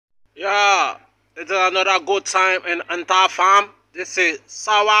Yeah, it's another good time in entire farm. This is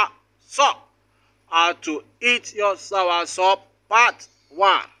Soursop. How to eat your Soursop part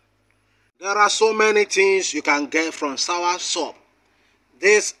 1. There are so many things you can get from Soursop.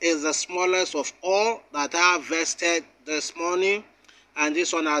 This is the smallest of all that I harvested this morning, and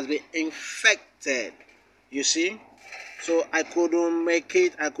this one has been infected. You see? So I couldn't make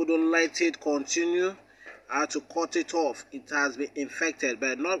it, I couldn't let it continue. I had to cut it off. It has been infected.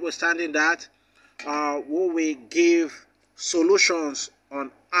 But notwithstanding that, we will give solutions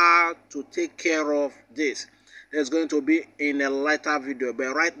on how to take care of this. There's going to be in a later video.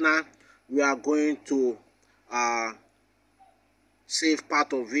 But right now, we are going to save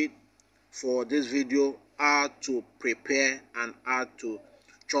part of it for this video, how to prepare and how to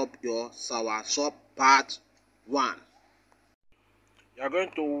chop your Soursop part 1. You are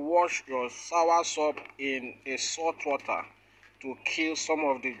going to wash your Soursop in a salt water to kill some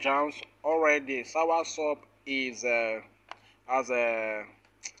of the germs. Already Soursop is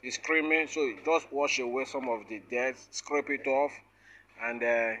creamy, so you just wash away some of the dirt, scrape it off, and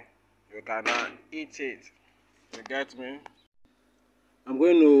you can eat it. You get me? I'm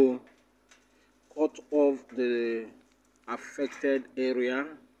going to cut off the affected area,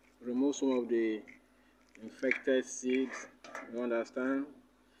 remove some of the infected seeds. You understand?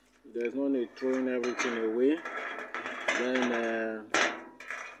 There's no need throwing everything away. Then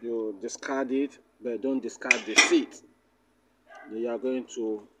you discard it, but don't discard the seed. You are going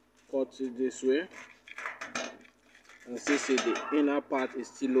to cut it this way, and see the inner part is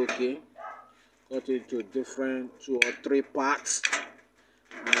still okay. Cut it to different 2 or 3 parts,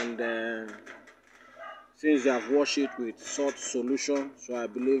 and since you have washed it with salt solution, so I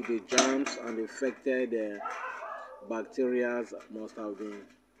believe the germs and the infected bacteria must have been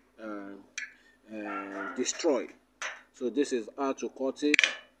destroyed. So this is how to cut it.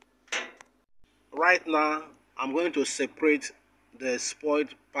 Right now, I'm going to separate the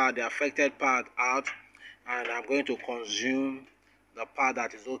spoiled part, the affected part out, and I'm going to consume the part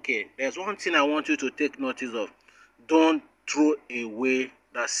that is okay. There's one thing I want you to take notice of. Don't throw away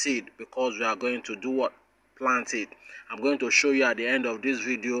the seed, because we are going to do what? Plant it. I'm going to show you at the end of this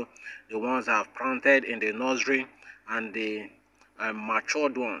video the ones I have planted in the nursery and the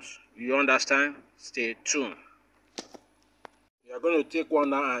matured ones. You understand? Stay tuned. You are going to take one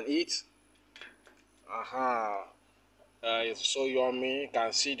now and eat. It's so yummy. You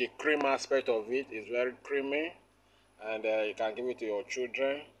can see the cream aspect of it is very creamy, and you can give it to your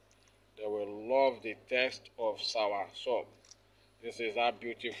children. They will love the taste of Soursop. This is how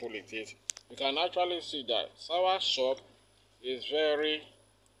beautiful it is. You can actually see that Soursop is very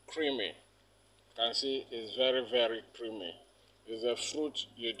creamy. You can see it's very, very creamy. It's a fruit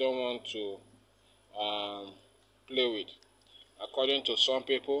you don't want to play with. According to some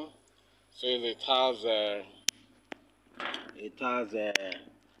people, says it has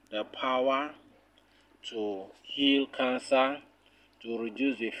the power to heal cancer, to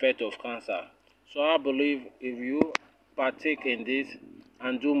reduce the effect of cancer. So I believe if you partake in this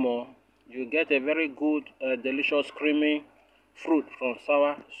and do more, you get a very good, delicious, creamy fruit from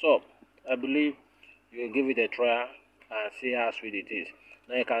Soursop. I believe you'll give it a try and see how sweet it is.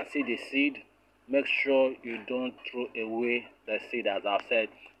 Now you can see the seed. Make sure you don't throw away the seed. As I've said,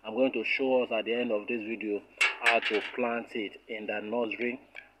 I'm going to show us at the end of this video how to plant it in the nursery,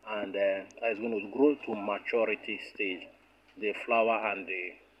 and it's going to grow to maturity stage, the flower and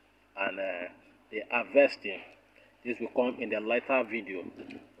the harvesting. This will come in the later video.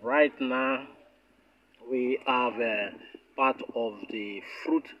 Right now we have part of the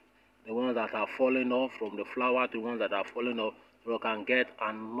fruit, the ones that are falling off from the flower to the ones that are falling off, so you can get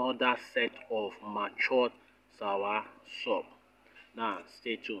another set of matured Soursop. Now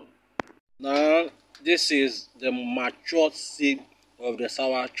stay tuned. Now this is the matured seed of the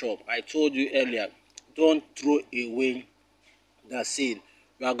Soursop. I told you earlier, don't throw away the seed.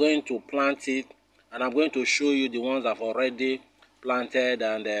 We are going to plant it, and I'm going to show you the ones I've already planted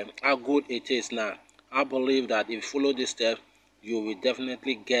and how good it is now. I believe that if you follow this step, you will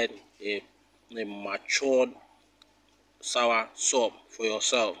definitely get a matured Soursop for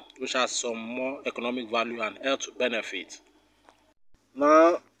yourself, which has some more economic value and health benefits.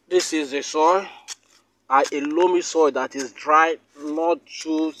 Now this is the soil, a loamy soil that is dry, not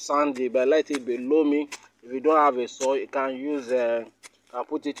too sandy, but let it be loamy. If you don't have a soil, you can use can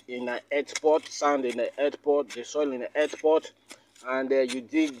put it in an earth pot, sand in the earth pot, the soil in the earth pot, and you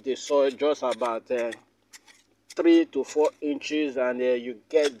dig the soil just about 3 to 4 inches, and you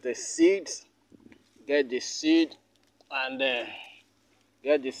get the seeds. Get the seed, and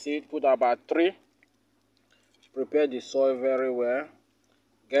put about 3. Prepare the soil very well.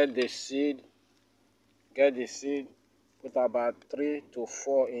 get the seed, put about 3 to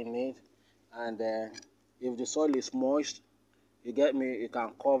 4 in it, and if the soil is moist, you get me, you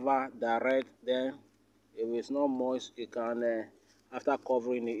can cover direct. Then if it's not moist, you can after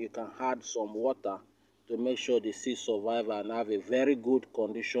covering it, you can add some water to make sure the seed survive and have a very good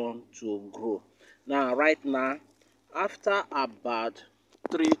condition to grow. Now right now, after about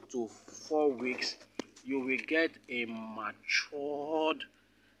 3 to 4 weeks, you will get a matured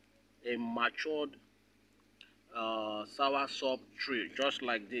soursop tree, just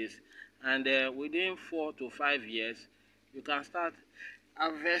like this. And within 4 to 5 years, you can start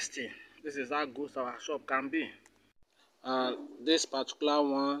harvesting. This is how good soursop can be. And this particular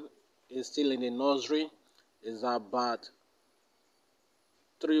one is still in the nursery. It's about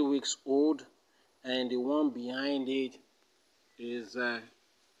 3 weeks old, and the one behind it is 1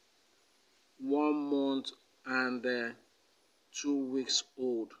 month and 2 weeks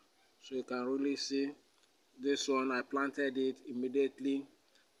old. So you can really see this one. I planted it immediately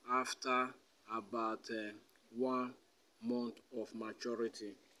after about 1 month of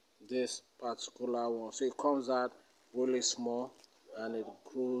maturity. This particular one, so it comes out really small and it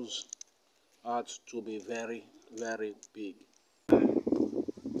grows out to be very, very big. 2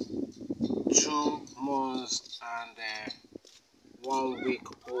 months and 1 week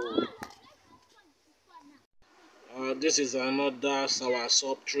old. This is another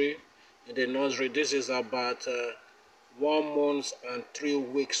soursop tree in the nursery. This is about 1 month and 3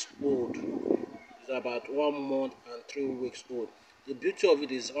 weeks old. It's about 1 month and 3 weeks old. The beauty of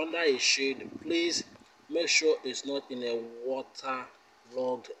it is under a shade. Please make sure it's not in a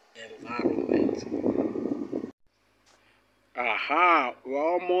waterlogged environment. Aha, we're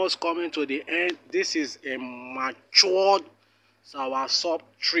almost coming to the end. This is a matured soursop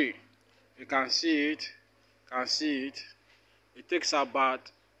tree. You can see it. It takes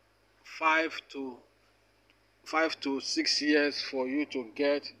about 5 to 6 years for you to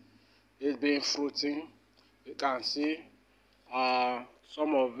get it being fruiting. You can see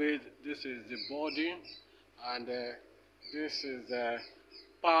some of it. This is the body, and this is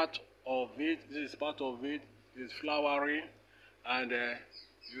part of it. It's flowering, and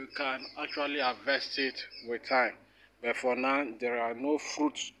you can actually harvest it with time. But for now, there are no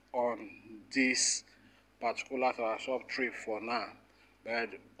fruits on this particular soursop tree for now. But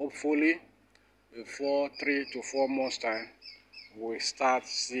hopefully, before 3 to 4 months time, we start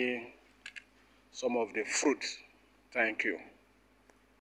seeing some of the fruit. Thank you.